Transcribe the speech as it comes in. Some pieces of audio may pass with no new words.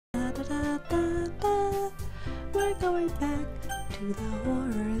da da da da. We're going back to the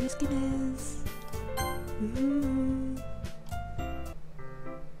horror this game is.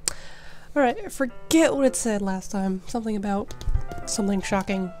 Alright, forget what it said last time. Something about something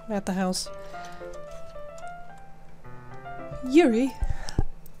shocking at the house. Yuri?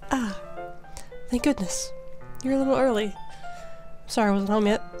 Ah, thank goodness. You're a little early. Sorry I wasn't home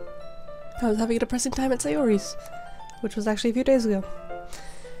yet. I was having a depressing time at Sayori's, which was actually a few days ago.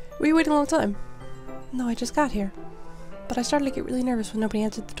 Were you waiting a long time? No, I just got here. But I started to get really nervous when nobody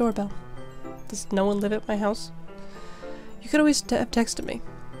answered the doorbell. Does no one live at my house? You could always have texted me.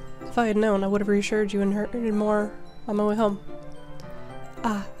 If I had known, I would have reassured you and heard more on my way home.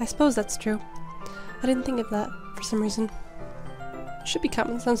 Ah, I suppose that's true. I didn't think of that for some reason. It should be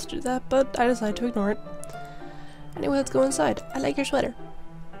common sense to do that, but I decided to ignore it. Anyway, let's go inside. I like your sweater.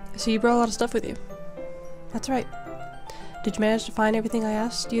 So you brought a lot of stuff with you. That's right. Did you manage to find everything I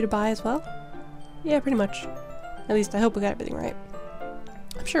asked you to buy as well? Yeah, pretty much. At least I hope we got everything right.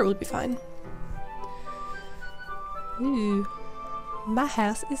 I'm sure it will be fine. Ooh. My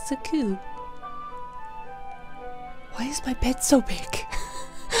house is so cool. Why is my bed so big?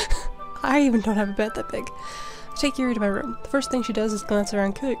 I even don't have a bed that big. I take Yuri to my room. The first thing she does is glance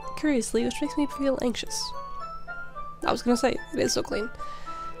around curiously, which makes me feel anxious. I was gonna say, it is so clean.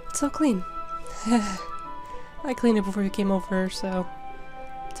 It's so clean. I cleaned it before you came over, so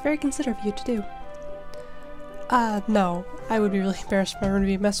it's very considerate of you to do. No. I would be really embarrassed if my room would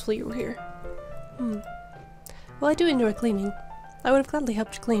be a mess while you were here. Well, I do enjoy cleaning. I would have gladly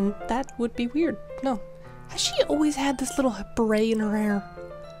helped you clean. That would be weird. No. Has she always had this little beret in her hair?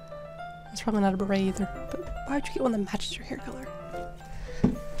 It's probably not a beret either, but why would you get one that matches your hair color?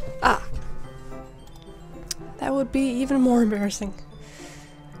 Ah. That would be even more embarrassing.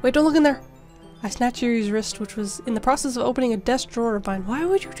 Wait, don't look in there! I snatched Yuri's wrist, which was in the process of opening a desk drawer of mine. Why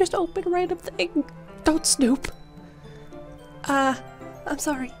would you just open random thing? Don't snoop! I'm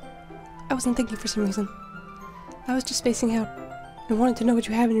sorry. I wasn't thinking for some reason. I was just spacing out and wanted to know what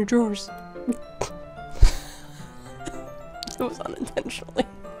you have in your drawers. It was unintentionally.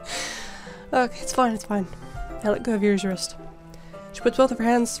 Okay, it's fine, it's fine. I let go of Yuri's wrist. She puts both of her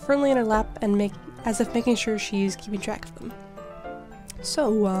hands firmly in her lap and as if making sure she's keeping track of them.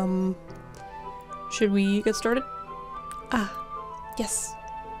 So, should we get started? Yes.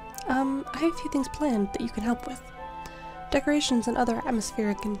 I have a few things planned that you can help with. Decorations and other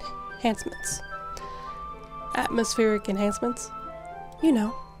atmospheric enhancements. Atmospheric enhancements? You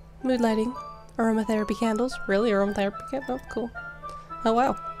know, mood lighting, aromatherapy candles. Really? Aromatherapy candles? Oh, cool. Oh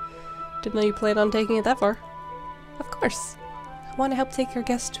wow. Didn't know you planned on taking it that far. Of course. I want to help take your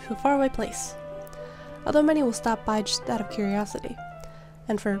guests to a faraway place. Although many will stop by just out of curiosity.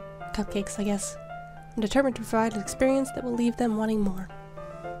 And for cupcakes, I guess. I'm determined to provide an experience that will leave them wanting more.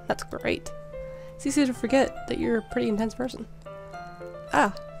 That's great. It's easy to forget that you're a pretty intense person.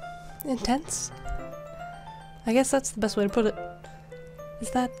 Intense? I guess that's the best way to put it.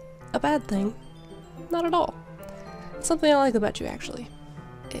 Is that a bad thing? Not at all. It's something I like about you, actually.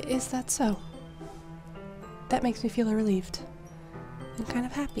 Is that so? That makes me feel relieved. And kind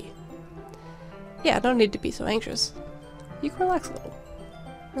of happy. Yeah, don't need to be so anxious. You can relax a little.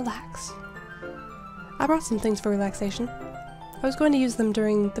 Relax. I brought some things for relaxation. I was going to use them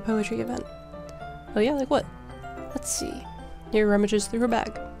during the poetry event. Oh yeah, like what? Let's see. Yuri rummages through her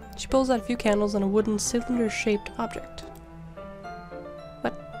bag. She pulls out a few candles and a wooden cylinder-shaped object.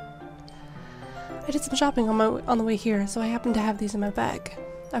 What? I did some shopping on the way here, so I happened to have these in my bag.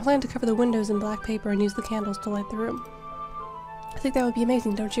 I plan to cover the windows in black paper and use the candles to light the room. I think that would be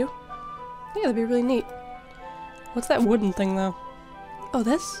amazing, don't you? Yeah, that'd be really neat. What's that wooden thing, though? Oh,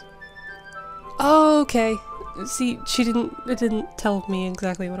 this? Oh, okay. See, it didn't tell me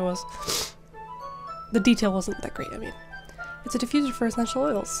exactly what it was. The detail wasn't that great, I mean. It's a diffuser for essential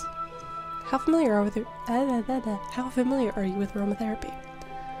oils. How familiar are you with aromatherapy?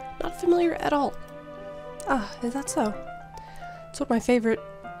 Not familiar at all. Ah, is that so? It's one of my favorite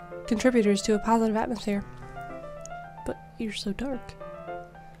contributors to a positive atmosphere. But you're so dark.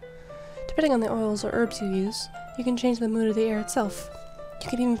 Depending on the oils or herbs you use, you can change the mood of the air itself. You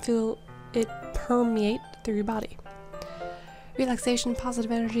can even feel it permeate through your body. Relaxation,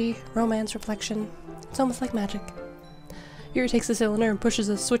 positive energy, romance, reflection. It's almost like magic. Yuri takes the cylinder and pushes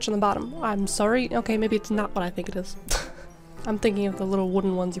a switch on the bottom. I'm sorry? Okay, maybe it's not what I think it is. I'm thinking of the little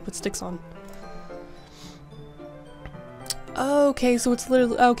wooden ones you put sticks on. Okay, so it's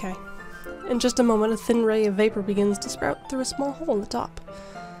literally... okay. In just a moment, a thin ray of vapor begins to sprout through a small hole in the top.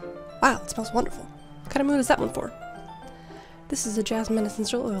 Wow, it smells wonderful. What kind of mood is that one for? This is a jasmine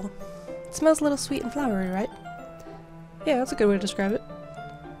essential oil. It smells a little sweet and flowery, right? Yeah, that's a good way to describe it.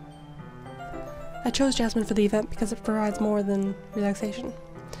 I chose jasmine for the event because it provides more than relaxation.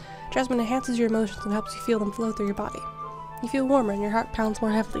 Jasmine enhances your emotions and helps you feel them flow through your body. You feel warmer and your heart pounds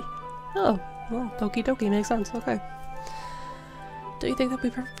more heavily. Oh, well, Doki Doki makes sense, okay. Don't you think that'd be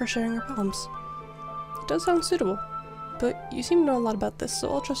perfect for sharing our problems? It does sound suitable, but you seem to know a lot about this,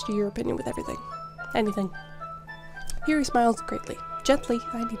 so I'll trust your opinion with everything. Anything. Yuri smiles greatly. Gently,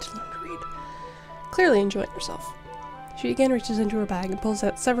 I need to learn to read. Clearly enjoying herself. She again reaches into her bag and pulls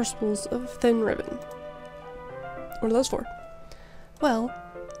out several spools of thin ribbon. What are those for? Well,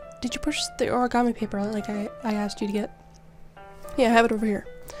 did you purchase the origami paper like I asked you to get? Yeah, I have it over here.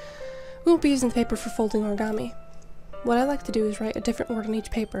 We won't be using the paper for folding origami. What I like to do is write a different word on each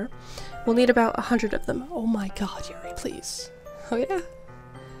paper. We'll need about 100 of them. Oh my god, Yuri, please. Oh yeah?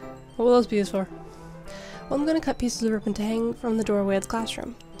 What will those be used for? Well, I'm gonna cut pieces of ribbon to hang from the doorway of the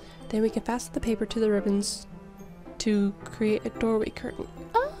classroom. Then we can fasten the paper to the ribbons to create a doorway curtain.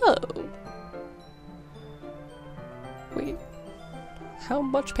 Oh! Wait. How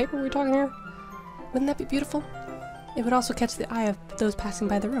much paper are we talking here? Wouldn't that be beautiful? It would also catch the eye of those passing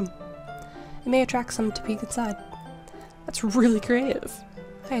by the room. It may attract some to peek inside. That's really creative.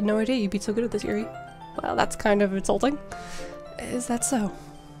 I had no idea you'd be so good at this, Yuri. Well, that's kind of insulting. Is that so?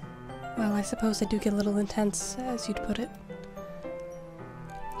 Well, I suppose I do get a little intense, as you'd put it.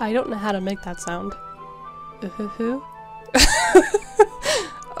 I don't know how to make that sound.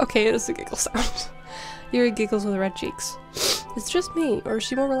 Okay, it is a giggle sound. Yuri giggles with red cheeks. It's just me, or is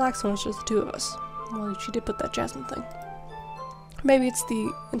she more relaxed when it's just the two of us? Well, she did put that jasmine thing. Maybe it's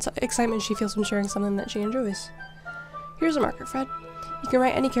the excitement she feels from sharing something that she enjoys. Here's a marker, Fred. You can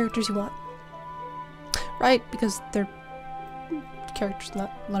write any characters you want. Right, because they're characters,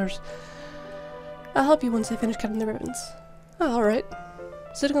 not letters. I'll help you once I finish cutting the ribbons. Oh, alright.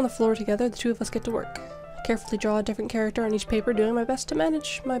 Sitting on the floor together, the two of us get to work. I carefully draw a different character on each paper, doing my best to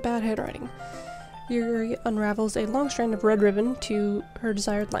manage my bad handwriting. Yuri unravels a long strand of red ribbon to her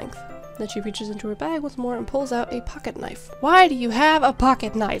desired length. Then she reaches into her bag once more and pulls out a pocket knife. Why do you have a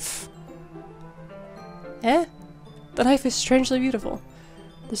pocket knife? Eh? The knife is strangely beautiful.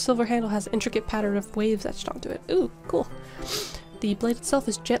 The silver handle has an intricate pattern of waves etched onto it. Ooh, cool. The blade itself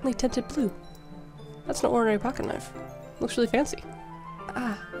is gently tinted blue. That's no ordinary pocket knife. Looks really fancy.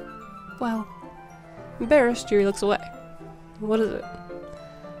 Ah, well. Embarrassed, Yuri looks away. What is it?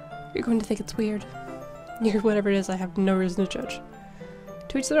 You're going to think it's weird. You're whatever it is, I have no reason to judge.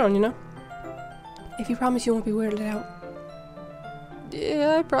 To each their own, you know? If you promise you won't be weirded out.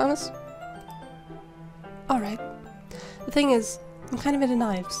 Yeah, I promise. Alright. The thing is, I'm kind of into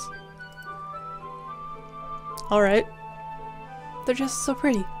knives. Alright. They're just so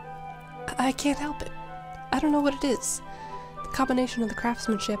pretty. I can't help it. I don't know what it is. The combination of the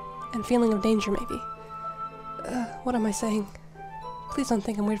craftsmanship and feeling of danger, maybe. What am I saying? Please don't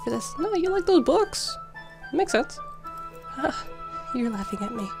think I'm weird for this. No, you like those books. Makes sense. You're laughing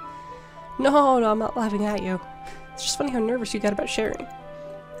at me. No, I'm not laughing at you. It's just funny how nervous you got about sharing.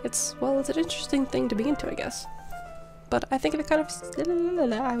 It's an interesting thing to be into, I guess. But I think it kind of...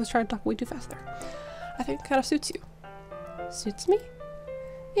 I was trying to talk way too fast there. I think it kind of suits you. Suits me?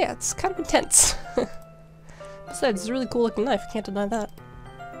 Yeah, it's kind of intense. Besides, it's a really cool looking knife, can't deny that.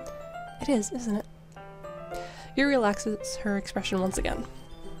 It is, isn't it? Yuri relaxes her expression once again.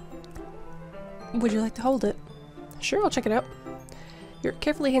 Would you like to hold it? Sure, I'll check it out. Yuri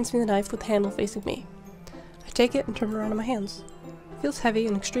carefully hands me the knife with the handle facing me. I take it and turn it around in my hands. It feels heavy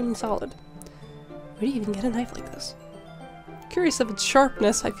and extremely solid. Where do you even get a knife like this? Curious of its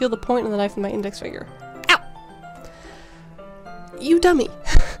sharpness, I feel the point of the knife in my index finger. Ow! You dummy!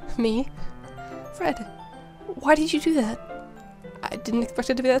 Me? Fred, why did you do that? I didn't expect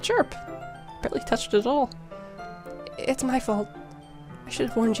it to be that sharp. Barely touched it at all. It's my fault. I should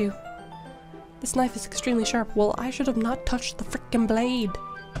have warned you. This knife is extremely sharp. Well, I should have not touched the frickin' blade.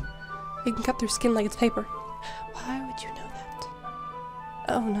 It can cut through skin like it's paper. Why would you know that?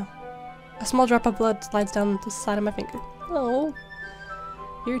 Oh no. A small drop of blood slides down the side of my finger. Oh.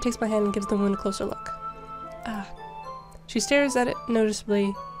 Yuri takes my hand and gives the wound a closer look. Ah. She stares at it and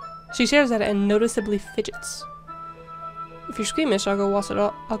noticeably fidgets. If you're squeamish, I'll go wash it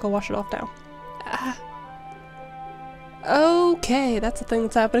off now. Ah. Okay, that's the thing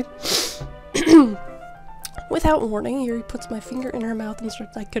that's happening. Without warning, Yuri puts my finger in her mouth and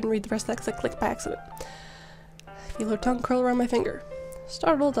starts. I couldn't read the rest of that because I clicked by accident. I feel her tongue curl around my finger.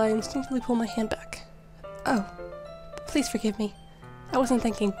 Startled, I instinctively pull my hand back. Oh, please forgive me. I wasn't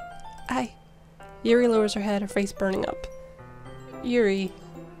thinking. Yuri lowers her head, her face burning up. Yuri,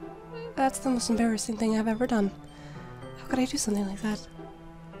 that's the most embarrassing thing I've ever done. How could I do something like that?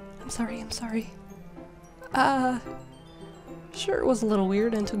 I'm sorry. Sure, it was a little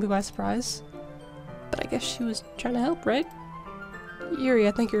weird and took me by surprise. but I guess she was trying to help, right? Yuri,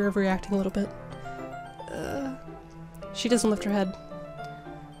 I think you're overreacting a little bit. She doesn't lift her head.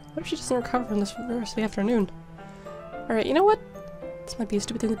 What if she doesn't recover from this for the rest of the afternoon? Alright, you know what? This might be a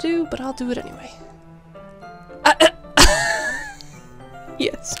stupid thing to do, but I'll do it anyway.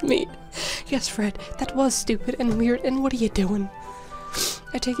 Yes, me. Yes, Fred, that was stupid and weird, and what are you doing?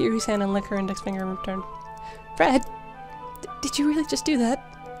 I take Yuri's hand and lick her index finger in return. Fred! Did you really just do that?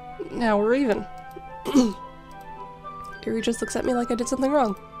 Now we're even. Yuri just looks at me like I did something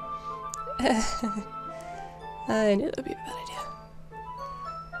wrong. I knew that would be a bad idea.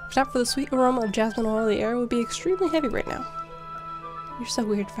 If not for the sweet aroma of jasmine oil, the air would be extremely heavy right now. You're so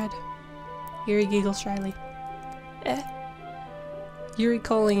weird, Fred. Yuri giggles shyly. Yuri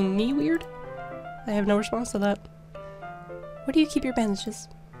calling me weird? I have no response to that. Where do you keep your bandages?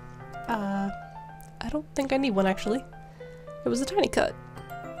 I don't think I need one, actually. It was a tiny cut.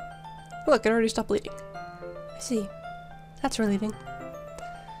 Look, it already stopped bleeding. I see. That's relieving.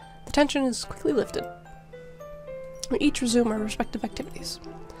 The tension is quickly lifted. We each resume our respective activities.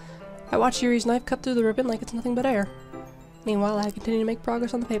 I watch Yuri's knife cut through the ribbon like it's nothing but air. Meanwhile, I continue to make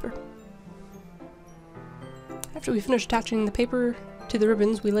progress on the paper. After we finish attaching the paper to the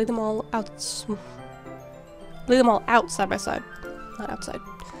ribbons, we lay them all out side by side. Not outside.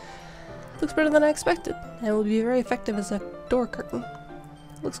 Looks better than I expected, and will be very effective as a door curtain.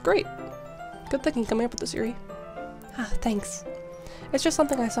 Looks great. Good thinking coming up with this, Yuri. Ah, thanks. It's just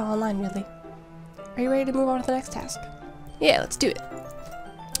something I saw online, really. Are you ready to move on to the next task? Yeah, let's do it.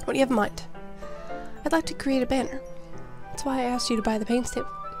 What do you have in mind? I'd like to create a banner. That's why I asked you to buy the tablets?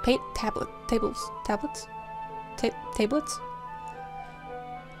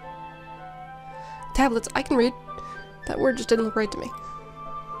 Tablets, I can read. That word just didn't look right to me.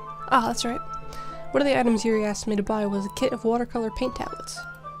 Ah, that's right. One of the items Yuri asked me to buy was a kit of watercolor paint tablets.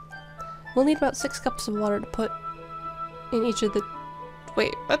 We'll need about 6 cups of water to put in each of the...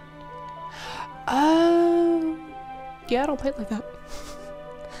 Wait, what? Yeah, I don't paint like that.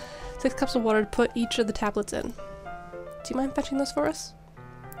 6 cups of water to put each of the tablets in. Do you mind fetching those for us?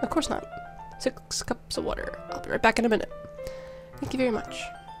 Of course not. 6 cups of water. I'll be right back in a minute. Thank you very much.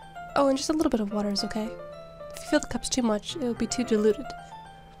 Oh, and just a little bit of water is okay. If you feel the cup's too much, it will be too diluted.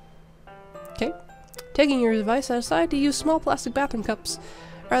 Okay. Taking your advice, I decided to use small plastic bathroom cups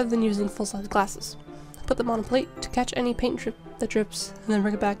rather than using full-size glasses. I put them on a plate to catch any paint drip that drips, and then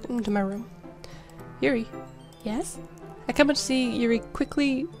bring it back into my room. Yuri. Yes? I come to see Yuri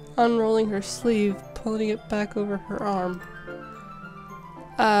quickly unrolling her sleeve, pulling it back over her arm.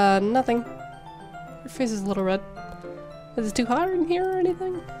 Nothing. Her face is a little red. Is it too hot in here or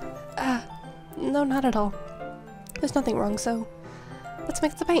anything? No, not at all. There's nothing wrong, so let's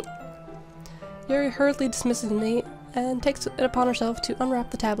mix the paint. Yuri hurriedly dismisses me and takes it upon herself to unwrap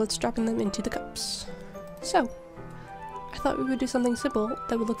the tablets, dropping them into the cups. So, I thought we would do something simple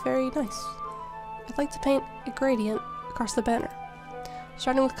that would look very nice. I'd like to paint a gradient across the banner,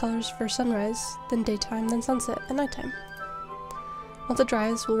 starting with colors for sunrise, then daytime, then sunset, and nighttime. Once it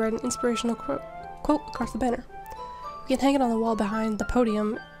dries, we'll write an inspirational quote across the banner. We can hang it on the wall behind the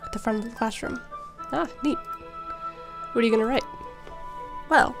podium at the front of the classroom. Ah, neat. What are you gonna write?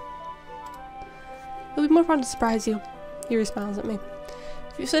 Well, it'll be more fun to surprise you. Yuri smiles at me.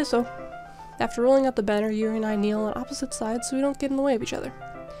 If you say so. After rolling out the banner, Yuri and I kneel on opposite sides so we don't get in the way of each other.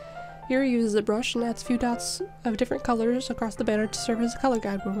 Yuri uses a brush and adds a few dots of different colors across the banner to serve as a color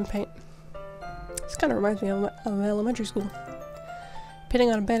guide when we paint. This kind of reminds me of elementary school.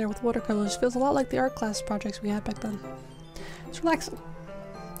 Painting on a banner with watercolors feels a lot like the art class projects we had back then. It's relaxing.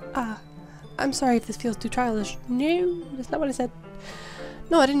 I'm sorry if this feels too childish. No, that's not what I said.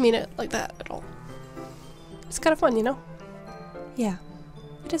 No, I didn't mean it like that at all. It's kind of fun, you know? Yeah,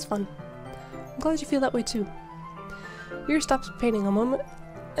 it is fun. I'm glad you feel that way too. Yuri stops painting a moment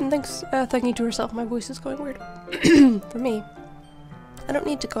and thinking to herself, my voice is going weird. For me, I don't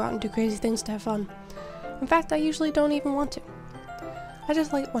need to go out and do crazy things to have fun. In fact, I usually don't even want to. I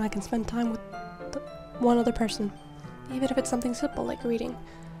just like when I can spend time with one other person, even if it's something simple like reading.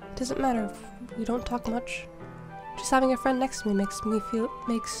 It doesn't matter if we don't talk much. Just having a friend next to me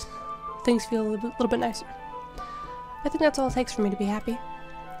makes things feel a little bit nicer. I think that's all it takes for me to be happy.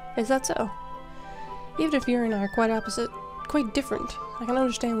 Is that so? Even if Yuri and I are quite different, I can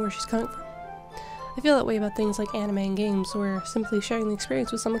understand where she's coming from. I feel that way about things like anime and games, where simply sharing the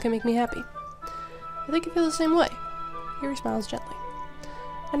experience with someone can make me happy. I think you feel the same way. Yuri smiles gently.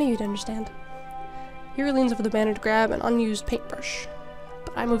 I knew you'd understand. Yuri leans over the banner to grab an unused paintbrush,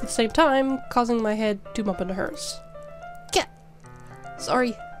 but I move at the same time, causing my head to bump into hers. Get!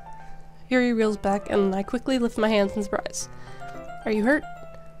 Sorry. Yuri reels back, and I quickly lift my hands in surprise. Are you hurt?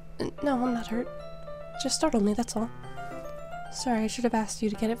 No, I'm not hurt. just startled me, that's all. Sorry, I should have asked you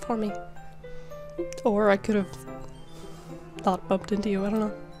to get it for me. Or I could have not bumped into you, I don't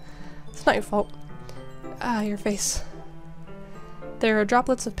know. It's not your fault. Ah, your face. There are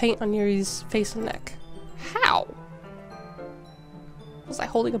droplets of paint on Yuri's face and neck. How? Was I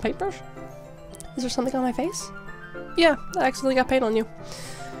holding a paintbrush? Is there something on my face? Yeah, I accidentally got paint on you.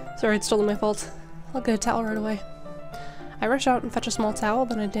 Sorry, it's totally my fault. I'll get a towel right away. I rush out and fetch a small towel,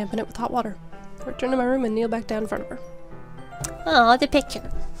 then I dampen it with hot water. I return to my room and kneel back down in front of her. Oh, the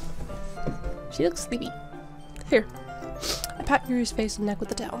picture. She looks sleepy. Here. I pat Yuri's face and neck with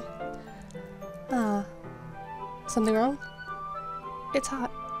the towel. Ah. Something wrong? It's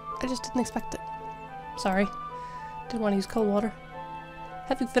hot. I just didn't expect it. Sorry. Didn't want to use cold water.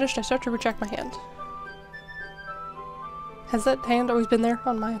 Having finished, I start to retract my hand. Has that hand always been there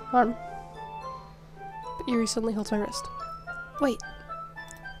on my arm? But Yuri suddenly holds my wrist. Wait.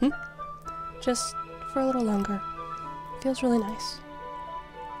 Just for a little longer. Feels really nice.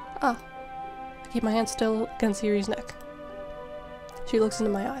 Ah. I keep my hand still against Yuri's neck. She looks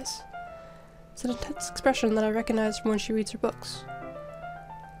into my eyes. It's an intense expression that I recognize from when she reads her books.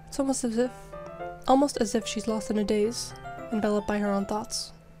 It's almost as if she's lost in a daze, enveloped by her own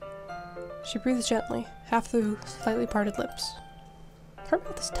thoughts. She breathes gently, half through slightly parted lips. Her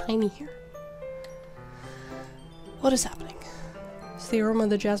mouth is tiny here. What is happening? Is the aroma of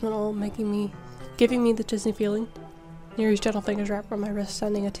the jasmine oil giving me the Disney feeling? Yuri's gentle fingers wrap around my wrist,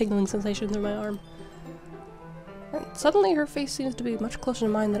 sending a tingling sensation through my arm. And suddenly her face seems to be much closer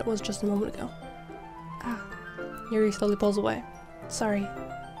to mine than it was just a moment ago. Ah. Yuri slowly pulls away. Sorry.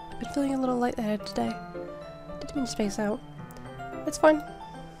 I've been feeling a little lightheaded today. Didn't mean to space out. It's fine.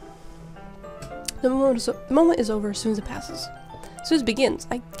 The moment is over as soon as it passes. As soon as it begins.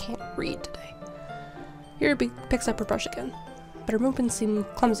 I can't read today. Yuri picks up her brush again, but her movements seem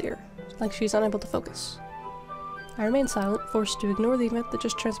clumsier, like she's unable to focus. I remain silent, forced to ignore the event that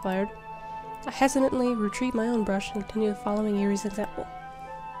just transpired. I hesitantly retrieve my own brush and continue following Yuri's example.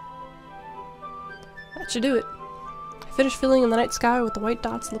 That should do it. I finish filling in the night sky with the white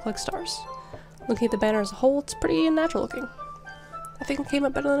dots that look like stars. Looking at the banner as a whole, it's pretty natural looking. I think it came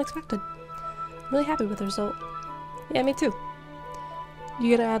out better than expected. I'm really happy with the result. Yeah, me too.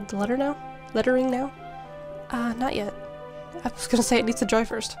 You gonna add the lettering now? Not yet. I was gonna say it needs to dry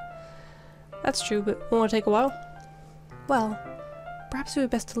first. That's true, but won't it take a while? Well, perhaps it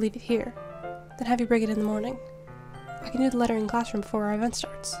would be best to leave it here, then have you bring it in the morning. I can do the lettering in classroom before our event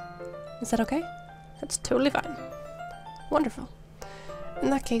starts. Is that okay? That's totally fine. Wonderful. In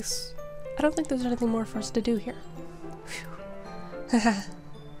that case, I don't think there's anything more for us to do here. Haha.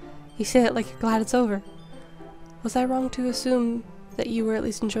 You say it like you're glad it's over. Was I wrong to assume that you were at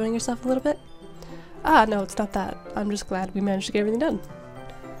least enjoying yourself a little bit? Ah, no, it's not that. I'm just glad we managed to get everything done.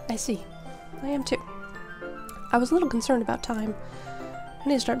 I see. I am too. I was a little concerned about time. I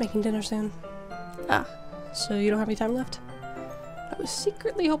need to start making dinner soon. Ah, so you don't have any time left? I was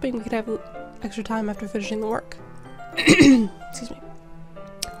secretly hoping we could have extra time after finishing the work. Excuse me.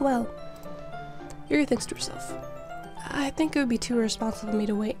 Well, Yuri thinks to herself. I think it would be too irresponsible of me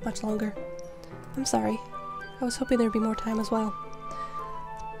to wait much longer. I'm sorry. I was hoping there'd be more time as well.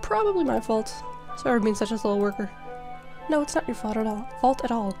 Probably my fault. Sorry for being such a slow worker. No, it's not your fault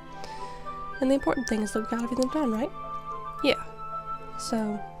at all. And the important thing is that we got everything done, right? Yeah. So,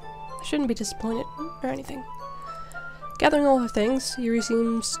 I shouldn't be disappointed or anything. Gathering all her things, Yuri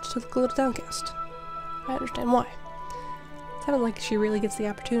seems to look a little downcast. I understand why. It sounded like she really gets the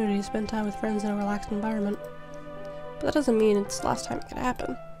opportunity to spend time with friends in a relaxed environment. But that doesn't mean it's the last time it could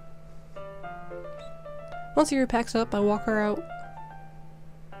happen. Once Yuri packs up, I walk her out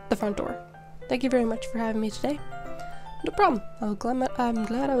the front door. Thank you very much for having me today. No problem. I'm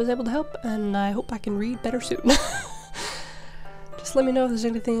glad I was able to help, and I hope I can read better soon. Just let me know if there's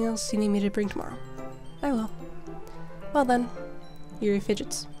anything else you need me to bring tomorrow. I will. Well then, Yuri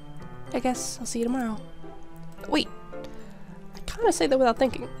fidgets. I guess I'll see you tomorrow. Wait. I kinda say that without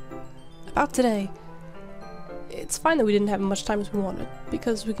thinking. About today. It's fine that we didn't have much time as we wanted,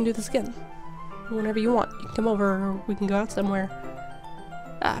 because we can do this again. Whenever you want. You can come over, or we can go out somewhere.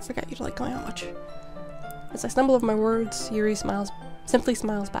 Ah, I forgot you don't like going out much. As I stumble over my words, Yuri simply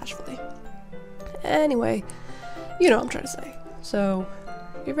smiles bashfully. Anyway, you know what I'm trying to say. So,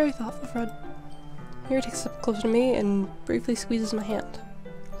 you're very thoughtful, Fred. Yuri takes a step closer to me and briefly squeezes my hand.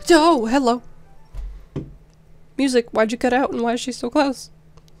 Oh, hello! Music, why'd you cut out and why is she so close?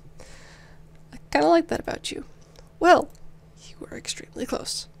 I kinda like that about you. Well, you were extremely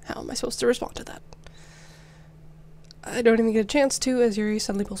close. How am I supposed to respond to that? I don't even get a chance to as Yuri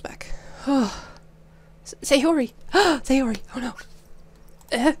suddenly pulls back. Sayori! Sayori! Oh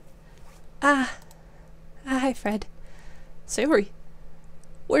no! Hi, Fred. Sayori,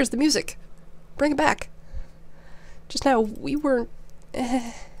 where's the music? Bring it back. Just now, we weren't...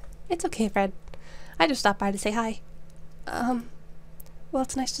 It's okay, Fred. I just stopped by to say hi. Well,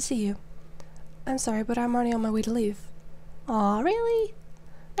 it's nice to see you. I'm sorry, but I'm already on my way to leave. Aw, really?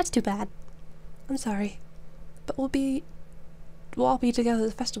 That's too bad. I'm sorry. But we'll all be together at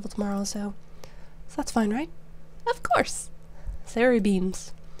the festival tomorrow, so that's fine, right? Of course! Sayori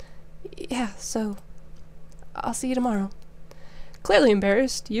beams. Yeah, so I'll see you tomorrow. Clearly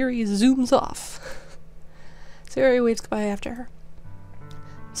embarrassed, Yuri zooms off. Sayori waves goodbye after her.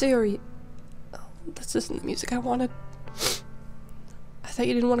 Sayori, oh, this isn't the music I wanted. I thought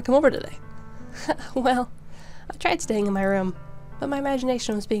you didn't want to come over today. Well, I tried staying in my room, but my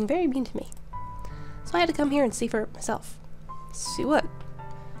imagination was being very mean to me. So I had to come here and see for myself. See what?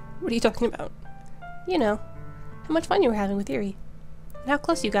 What are you talking about? You know, how much fun you were having with Yuri, and how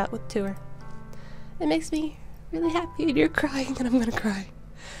close you got to her. It makes me really happy, and you're crying, and I'm gonna cry.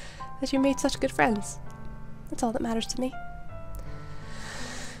 That you made such good friends. That's all that matters to me.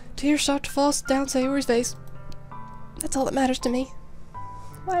 Tears start to fall down Sayori's face. That's all that matters to me.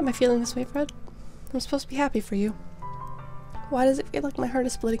 Why am I feeling this way, Fred? I'm supposed to be happy for you. Why does it feel like my heart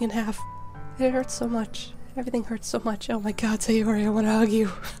is splitting in half? It hurts so much. Everything hurts so much. Oh my god, Sayori, I want to hug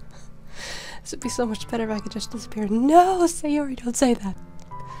you. This would be so much better if I could just disappear. No, Sayori, don't say that.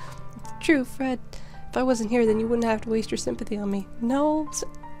 It's true, Fred. If I wasn't here, then you wouldn't have to waste your sympathy on me. No,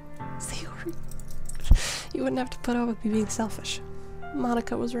 Sayori. You wouldn't have to put up with me being selfish.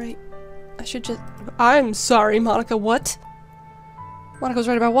 Monica was right. I should just... I'm sorry, Monica, what? Monica was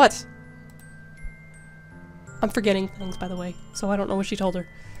right about what? I'm forgetting things, by the way, so I don't know what she told her.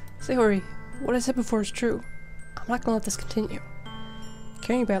 Sayori, what I said before is true. I'm not gonna let this continue.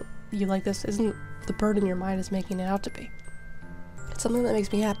 Caring about you like this isn't the burden your mind is making it out to be. It's something that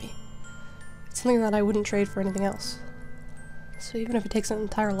makes me happy. It's something that I wouldn't trade for anything else. So even if it takes an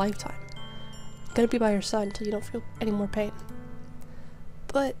entire lifetime, I'm gonna be by your side until you don't feel any more pain.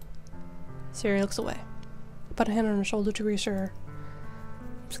 But... Sayori looks away. I put a hand on her shoulder to reassure her.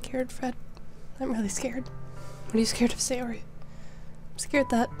 I'm scared, Fred. I'm really scared. What are you scared of, Sayori? I'm scared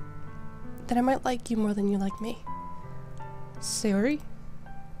that I might like you more than you like me. Sayori?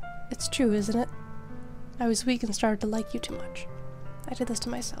 It's true, isn't it? I was weak and started to like you too much. I did this to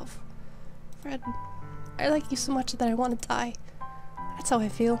myself. Fred, I like you so much that I want to die. That's how I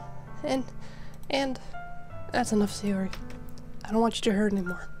feel. And that's enough, Sayori. I don't want you to hurt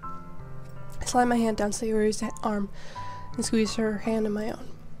anymore. I slide my hand down Sayori's arm and squeeze her hand in my own.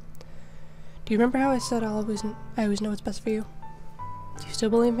 Do you remember how I said I always know what's best for you? Do you still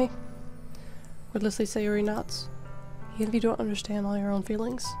believe me? Wordlessly, Sayori nods. Even if you don't understand all your own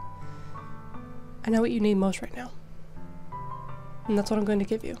feelings, I know what you need most right now. And that's what I'm going to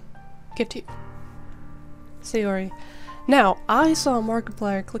give to you. Sayori. Now, I saw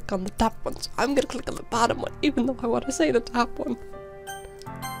Markiplier click on the top one, so I'm gonna click on the bottom one, even though I want to say the top one.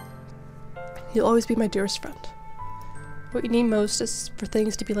 You'll always be my dearest friend. What you need most is for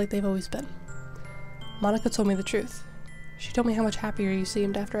things to be like they've always been. Monica told me the truth. She told me how much happier you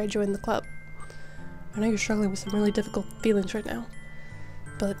seemed after I joined the club. I know you're struggling with some really difficult feelings right now,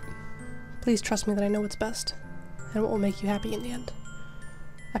 but please trust me that I know what's best, and what will make you happy in the end.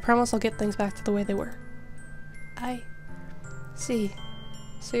 I promise I'll get things back to the way they were. I see.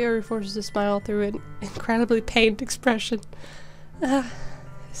 Sayori forces a smile through an incredibly pained expression. Is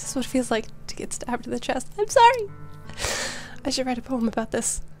this what it feels like to get stabbed in the chest? I'm sorry! I should write a poem about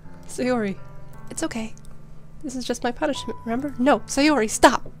this. Sayori, it's okay. This is just my punishment, remember? No, Sayori,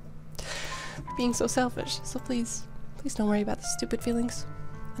 stop! You're being so selfish, so please don't worry about the stupid feelings.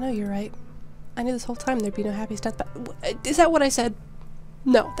 I know you're right. I knew this whole time there'd be no happy stuff, but is that what I said?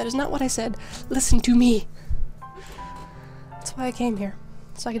 No, that is not what I said. Listen to me! That's why I came here,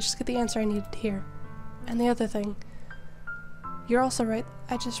 so I could just get the answer I needed to hear. And the other thing, you're also right.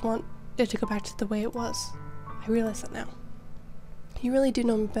 I just want it to go back to the way it was. I realize that now. You really do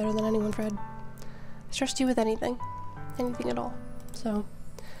know me better than anyone, Fred. I trust you with anything at all. So,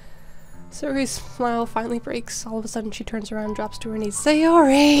 Sayori's smile finally breaks. All of a sudden she turns around and drops to her knees.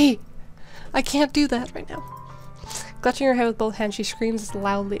 Sayori! I can't do that right now. Clutching her head with both hands, she screams as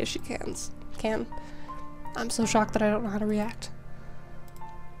loudly as she can. I'm so shocked that I don't know how to react.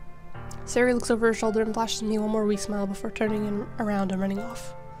 Sayori looks over her shoulder and flashes me one more weak smile before turning around and running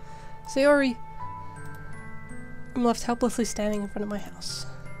off. Sayori! I'm left helplessly standing in front of my house.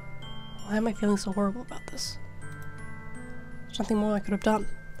 Why am I feeling so horrible about this? There's nothing more I could have done.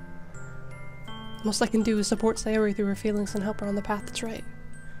 The most I can do is support Sayori through her feelings and help her on the path that's right.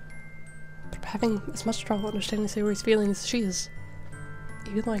 But I'm having as much trouble understanding Sayori's feelings as she is,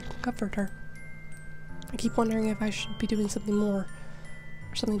 even though I can comfort her. I keep wondering if I should be doing something more,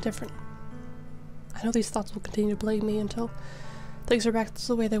 or something different. I know these thoughts will continue to plague me until things are back to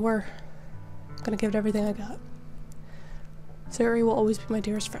the way they were. I'm gonna give it everything I got. Sari will always be my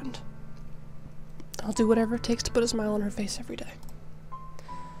dearest friend. I'll do whatever it takes to put a smile on her face every day.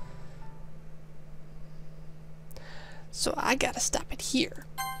 So I gotta stop it here,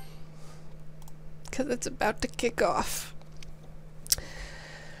 because it's about to kick off.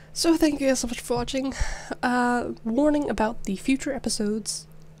 So thank you guys so much for watching. Warning about the future episodes.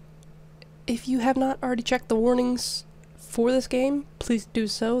 If you have not already checked the warnings for this game, please do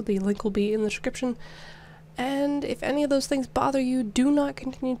so. The link will be in the description. And if any of those things bother you, do not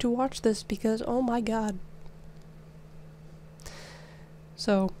continue to watch this because, oh my god.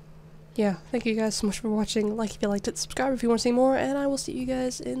 So, yeah, thank you guys so much for watching. Like if you liked it, subscribe if you want to see more, and I will see you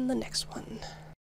guys in the next one.